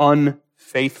is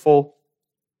unfaithful?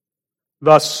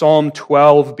 Thus Psalm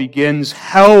 12 begins,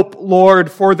 "Help,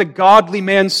 Lord, for the godly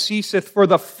man ceaseth, for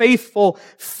the faithful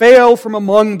fail from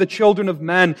among the children of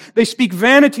men. They speak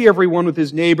vanity every one with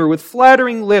his neighbor, with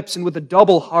flattering lips and with a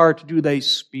double heart do they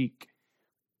speak."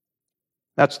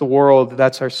 That's the world,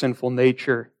 that's our sinful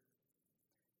nature.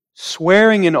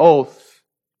 Swearing an oath,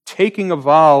 taking a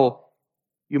vow,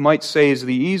 you might say is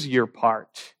the easier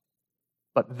part.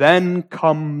 But then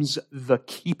comes the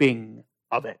keeping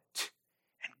of it.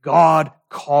 God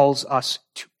calls us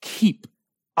to keep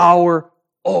our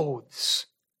oaths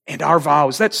and our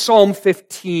vows. That's Psalm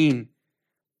 15.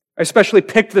 I especially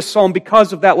picked this psalm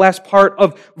because of that last part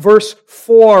of verse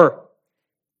 4.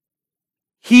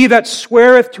 "He that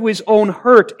sweareth to his own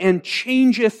hurt and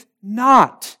changeth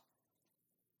not."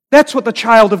 That's what the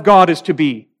child of God is to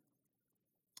be.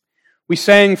 We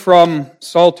sang from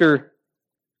Psalter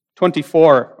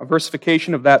 24, a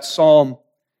versification of that psalm.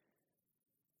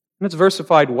 And it's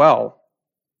versified well.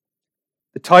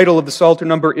 The title of the Psalter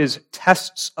number is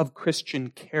Tests of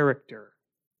Christian Character.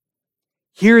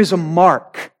 Here is a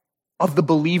mark of the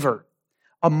believer,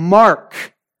 a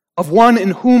mark of one in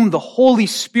whom the Holy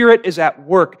Spirit is at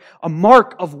work, a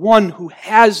mark of one who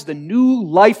has the new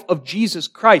life of Jesus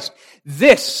Christ.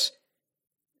 This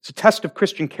is a test of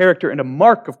Christian character and a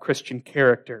mark of Christian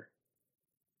character.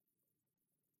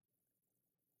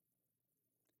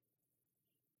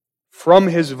 From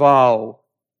his vow,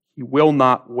 he will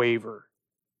not waver,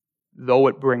 though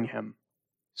it bring him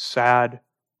sad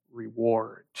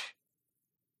reward.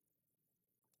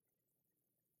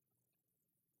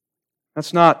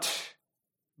 That's not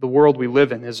the world we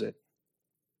live in, is it?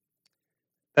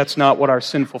 That's not what our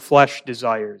sinful flesh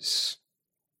desires.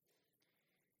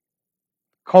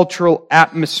 Cultural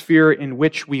atmosphere in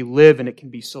which we live, and it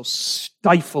can be so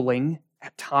stifling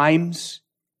at times,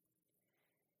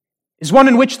 is one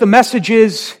in which the message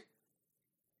is,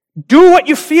 do what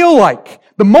you feel like.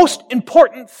 The most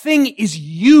important thing is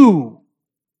you.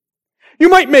 You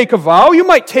might make a vow, you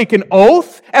might take an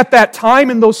oath at that time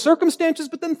in those circumstances,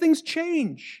 but then things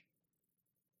change.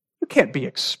 You can't be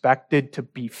expected to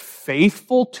be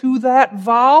faithful to that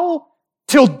vow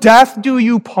till death do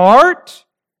you part.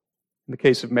 In the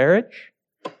case of marriage,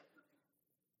 you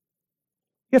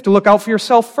have to look out for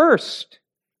yourself first.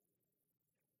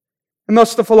 And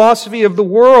thus the philosophy of the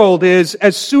world is,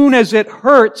 as soon as it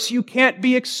hurts, you can't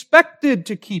be expected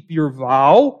to keep your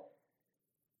vow.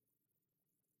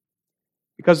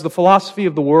 Because the philosophy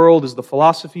of the world is the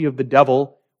philosophy of the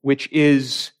devil, which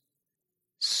is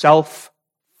self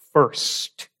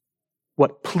first.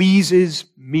 What pleases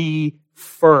me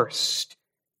first.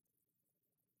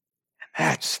 And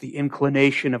that's the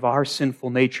inclination of our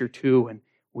sinful nature too, and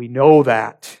we know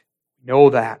that. We know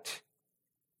that.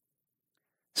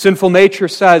 Sinful nature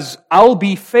says, I'll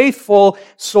be faithful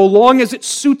so long as it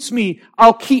suits me.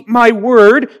 I'll keep my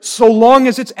word so long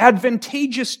as it's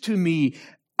advantageous to me.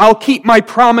 I'll keep my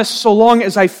promise so long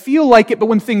as I feel like it, but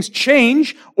when things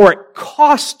change, or it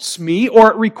costs me,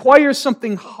 or it requires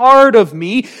something hard of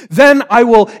me, then I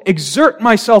will exert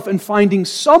myself in finding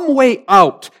some way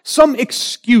out, some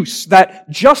excuse that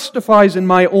justifies in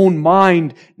my own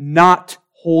mind not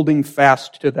holding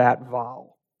fast to that vow.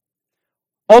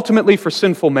 Ultimately, for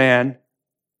sinful man,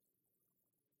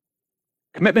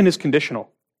 commitment is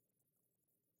conditional.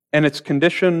 And it's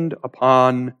conditioned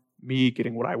upon me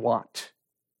getting what I want.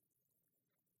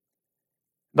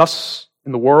 Thus,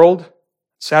 in the world,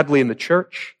 sadly in the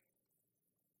church,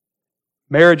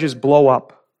 marriages blow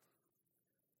up.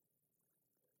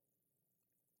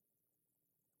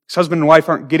 Because husband and wife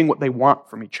aren't getting what they want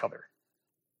from each other.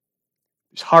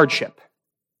 There's hardship.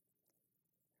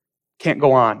 Can't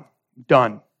go on.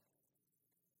 Done.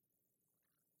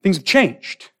 Things have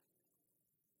changed.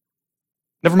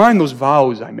 Never mind those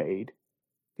vows I made.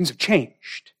 Things have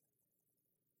changed.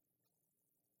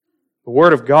 The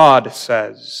Word of God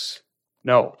says,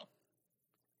 no.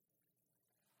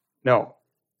 No.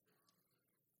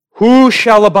 Who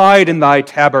shall abide in thy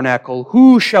tabernacle?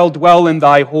 Who shall dwell in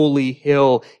thy holy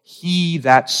hill? He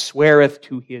that sweareth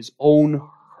to his own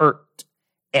hurt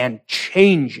and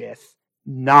changeth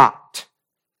not.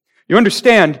 You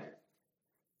understand,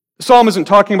 the psalm isn't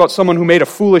talking about someone who made a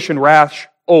foolish and rash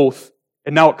oath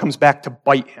and now it comes back to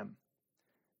bite him.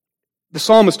 The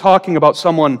psalm is talking about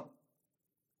someone who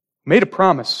made a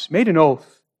promise, made an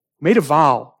oath, made a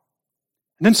vow,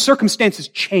 and then circumstances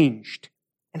changed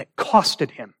and it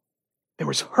costed him. There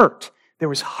was hurt, there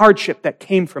was hardship that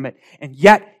came from it, and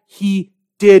yet he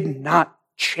did not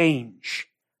change.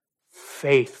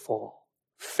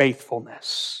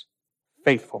 Faithfulness.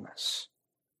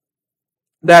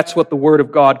 That's what the Word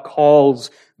of God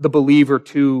calls the believer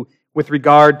to with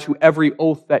regard to every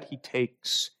oath that he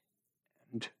takes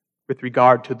and with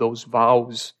regard to those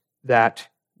vows that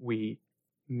we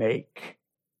make.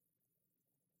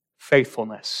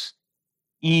 Faithfulness,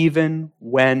 even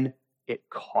when it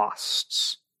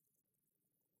costs.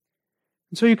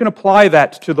 And so you can apply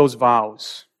that to those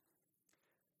vows.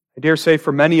 I dare say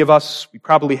for many of us, we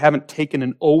probably haven't taken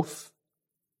an oath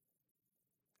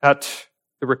at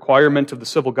the requirement of the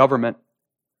civil government.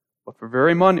 But for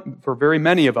very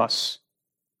many of us,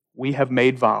 we have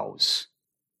made vows,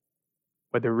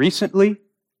 whether recently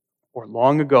or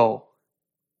long ago.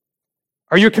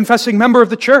 Are you a confessing member of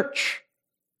the church?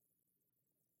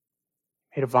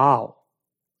 Made a vow.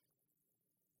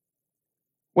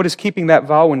 What does keeping that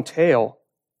vow entail?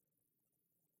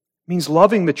 It means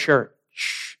loving the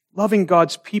church, loving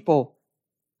God's people,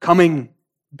 coming,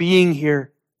 being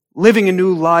here, living a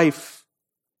new life.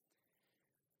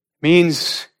 It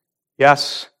means,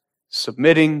 yes,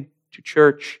 submitting to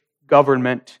church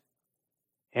government,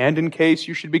 and in case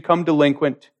you should become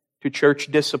delinquent, to church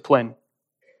discipline.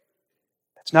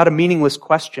 That's not a meaningless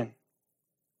question.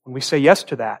 When we say yes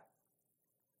to that,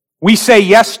 we say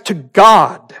yes to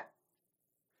God.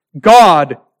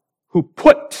 God who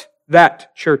put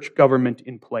that church government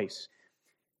in place.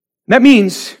 And that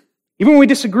means, even when we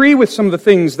disagree with some of the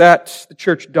things that the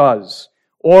church does,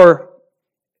 or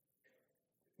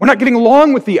we're not getting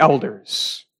along with the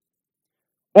elders,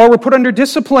 or we're put under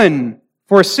discipline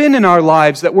for a sin in our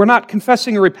lives that we're not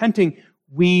confessing or repenting,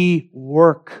 we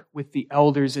work with the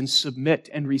elders and submit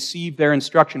and receive their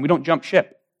instruction. We don't jump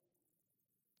ship.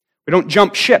 We don't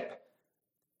jump ship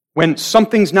when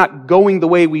something's not going the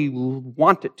way we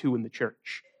want it to in the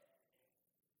church.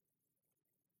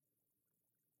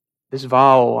 This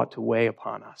vow ought to weigh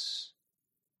upon us.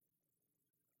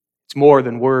 It's more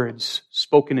than words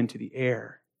spoken into the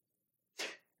air.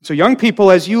 So young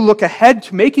people, as you look ahead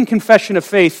to making confession of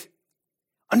faith,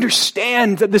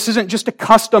 understand that this isn't just a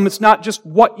custom. It's not just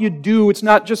what you do. It's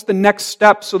not just the next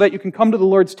step so that you can come to the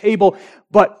Lord's table,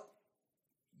 but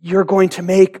you're going to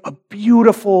make a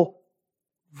beautiful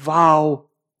vow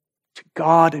to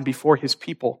God and before His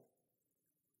people.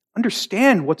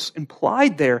 Understand what's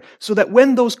implied there so that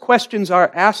when those questions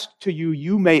are asked to you,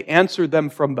 you may answer them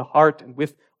from the heart and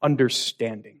with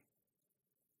understanding.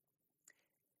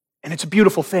 And it's a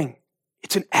beautiful thing.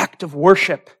 It's an act of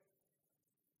worship.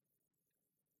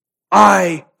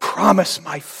 I promise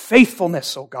my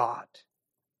faithfulness, O God.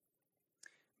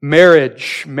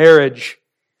 Marriage.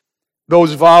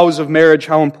 Those vows of marriage,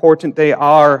 how important they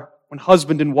are when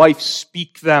husband and wife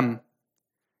speak them.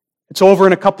 It's over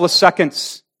in a couple of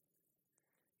seconds.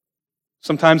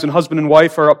 Sometimes when husband and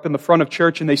wife are up in the front of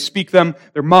church and they speak them,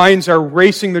 their minds are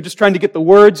racing. They're just trying to get the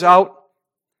words out.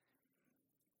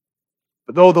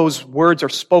 But though those words are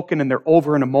spoken and they're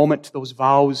over in a moment, those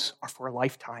vows are for a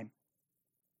lifetime.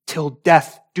 Till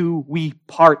death do we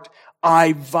part.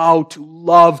 I vow to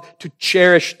love, to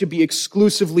cherish, to be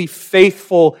exclusively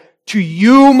faithful to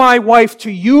you, my wife,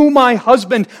 to you, my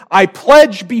husband. I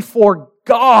pledge before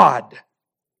God.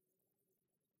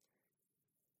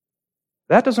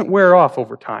 That doesn't wear off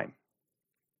over time.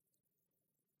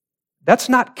 That's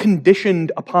not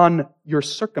conditioned upon your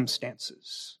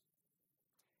circumstances.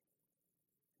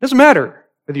 It doesn't matter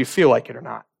whether you feel like it or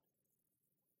not.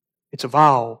 It's a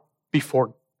vow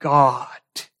before God.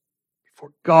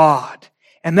 Before God.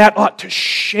 And that ought to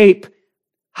shape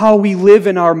how we live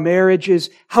in our marriages,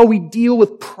 how we deal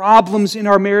with problems in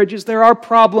our marriages. There are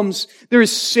problems. There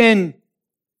is sin.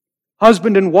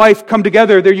 Husband and wife come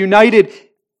together. They're united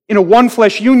in a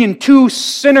one-flesh union. Two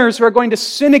sinners who are going to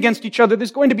sin against each other.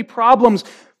 There's going to be problems.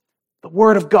 The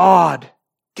Word of God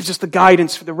gives us the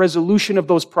guidance for the resolution of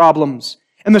those problems.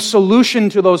 And the solution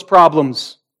to those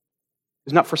problems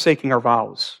is not forsaking our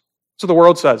vows. So the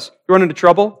world says, you run into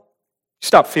trouble, you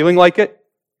stop feeling like it,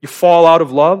 you fall out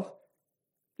of love,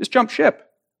 just jump ship.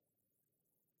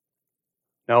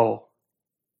 No.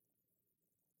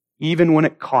 Even when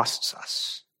it costs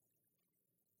us.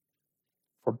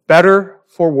 For better,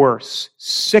 for worse,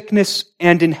 sickness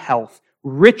and in health,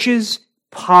 riches,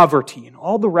 poverty, and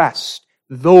all the rest,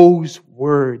 those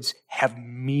words have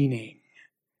meaning.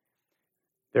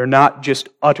 They're not just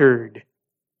uttered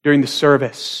during the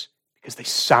service because they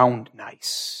sound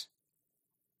nice.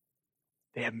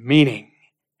 They have meaning,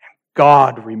 and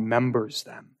God remembers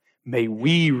them. May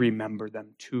we remember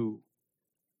them too.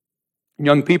 And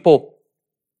young people,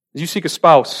 as you seek a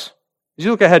spouse, as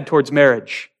you look ahead towards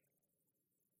marriage,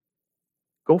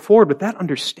 go forward with that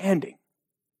understanding.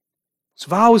 Those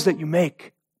vows that you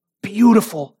make,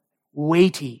 beautiful,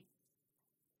 weighty.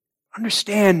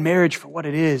 Understand marriage for what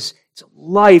it is. It's a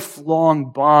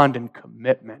lifelong bond and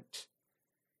commitment.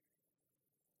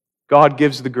 God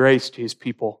gives the grace to His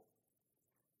people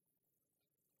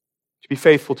to be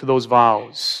faithful to those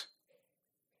vows,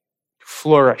 to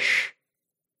flourish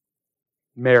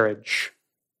in marriage.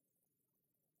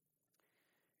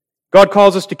 God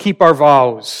calls us to keep our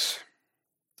vows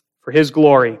for His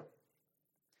glory.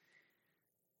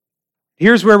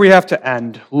 Here's where we have to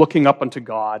end, looking up unto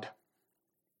God.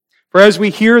 For as we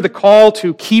hear the call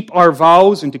to keep our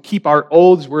vows and to keep our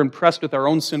oaths, we're impressed with our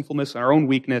own sinfulness and our own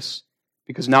weakness,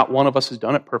 because not one of us has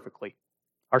done it perfectly.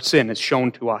 Our sin is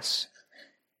shown to us.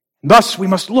 Thus, we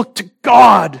must look to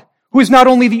God, who is not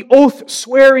only the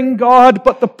oath-swearing God,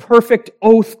 but the perfect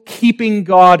oath-keeping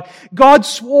God. God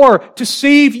swore to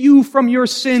save you from your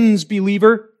sins,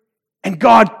 believer, and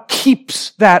God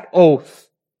keeps that oath.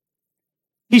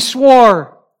 He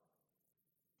swore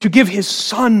to give His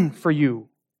Son for you.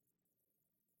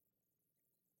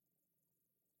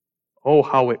 Oh,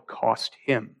 how it cost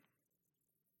Him.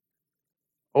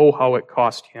 Oh, how it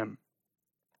cost Him.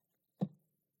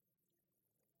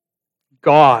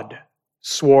 God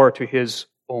swore to His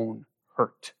own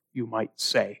hurt, you might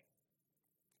say,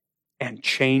 and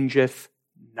changeth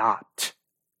not.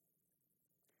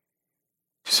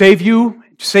 To save you,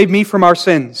 to save me from our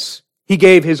sins, He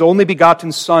gave His only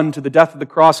begotten Son to the death of the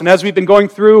cross. And as we've been going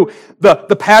through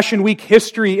the Passion Week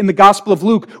history in the Gospel of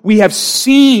Luke, we have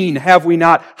seen, have we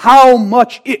not, how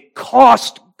much it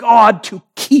cost God to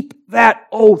keep that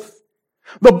oath.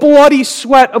 The bloody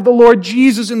sweat of the Lord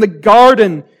Jesus in the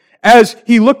garden as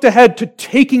He looked ahead to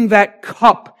taking that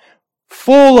cup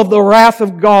full of the wrath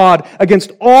of God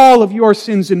against all of your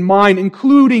sins and mine,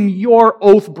 including your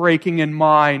oath-breaking and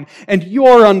mine, and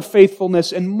your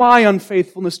unfaithfulness and my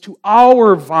unfaithfulness to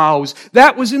our vows.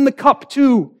 That was in the cup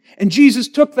too. And Jesus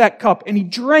took that cup and He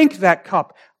drank that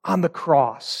cup on the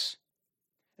cross.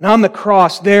 And on the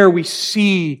cross there we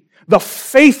see the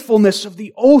faithfulness of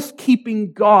the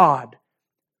oath-keeping God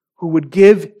who would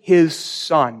give His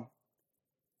Son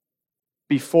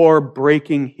before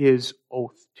breaking His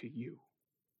oath to you.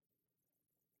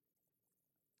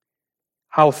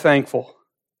 How thankful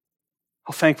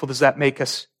does that make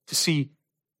us to see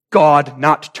God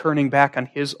not turning back on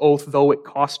His oath, though it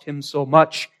cost Him so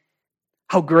much.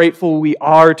 How grateful we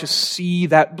are to see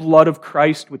that blood of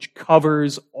Christ which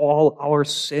covers all our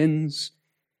sins.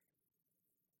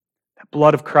 That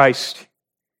blood of Christ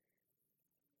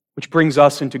which brings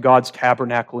us into God's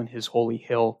tabernacle in His holy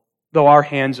hill. Though our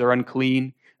hands are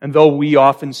unclean, and though we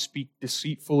often speak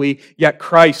deceitfully, yet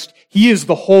Christ, He is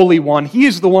the Holy One. He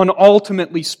is the one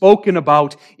ultimately spoken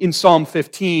about in Psalm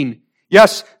 15.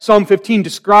 Yes, Psalm 15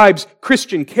 describes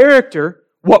Christian character,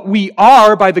 what we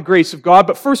are by the grace of God,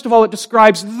 but first of all, it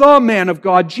describes the man of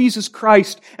God, Jesus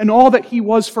Christ, and all that He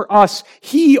was for us.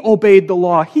 He obeyed the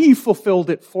law. He fulfilled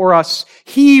it for us.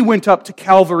 He went up to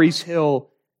Calvary's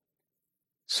hill,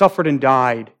 suffered and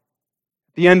died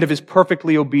at the end of His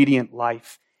perfectly obedient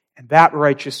life. And that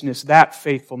righteousness, that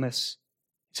faithfulness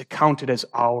is accounted as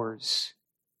ours,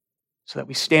 so that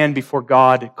we stand before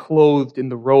God clothed in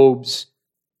the robes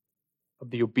of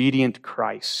the obedient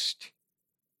Christ.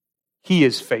 He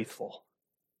is faithful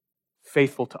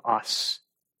to us.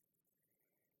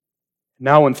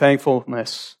 Now in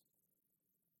thankfulness,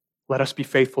 let us be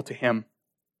faithful to Him.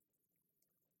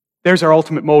 There's our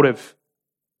ultimate motive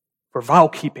for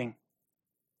vow-keeping.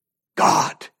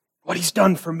 God, what He's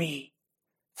done for me.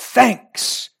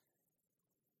 Thanks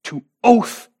to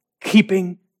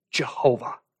oath-keeping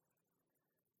Jehovah.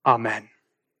 Amen.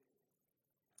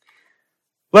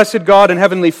 Blessed God and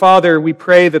Heavenly Father, we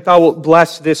pray that Thou wilt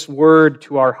bless this word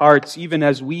to our hearts, even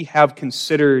as we have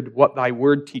considered what Thy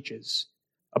word teaches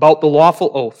about the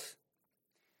lawful oath.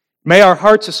 May our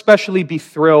hearts especially be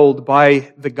thrilled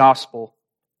by the gospel,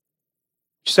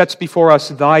 which sets before us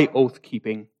Thy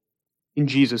oath-keeping in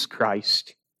Jesus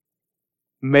Christ.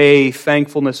 May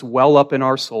thankfulness well up in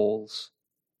our souls,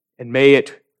 and may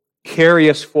it carry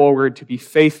us forward to be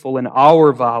faithful in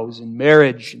our vows in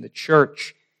marriage, in the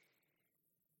church,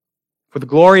 for the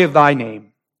glory of Thy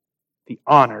name, the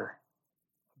honor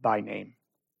of Thy name.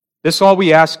 This all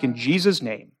we ask in Jesus'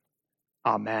 name.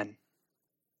 Amen.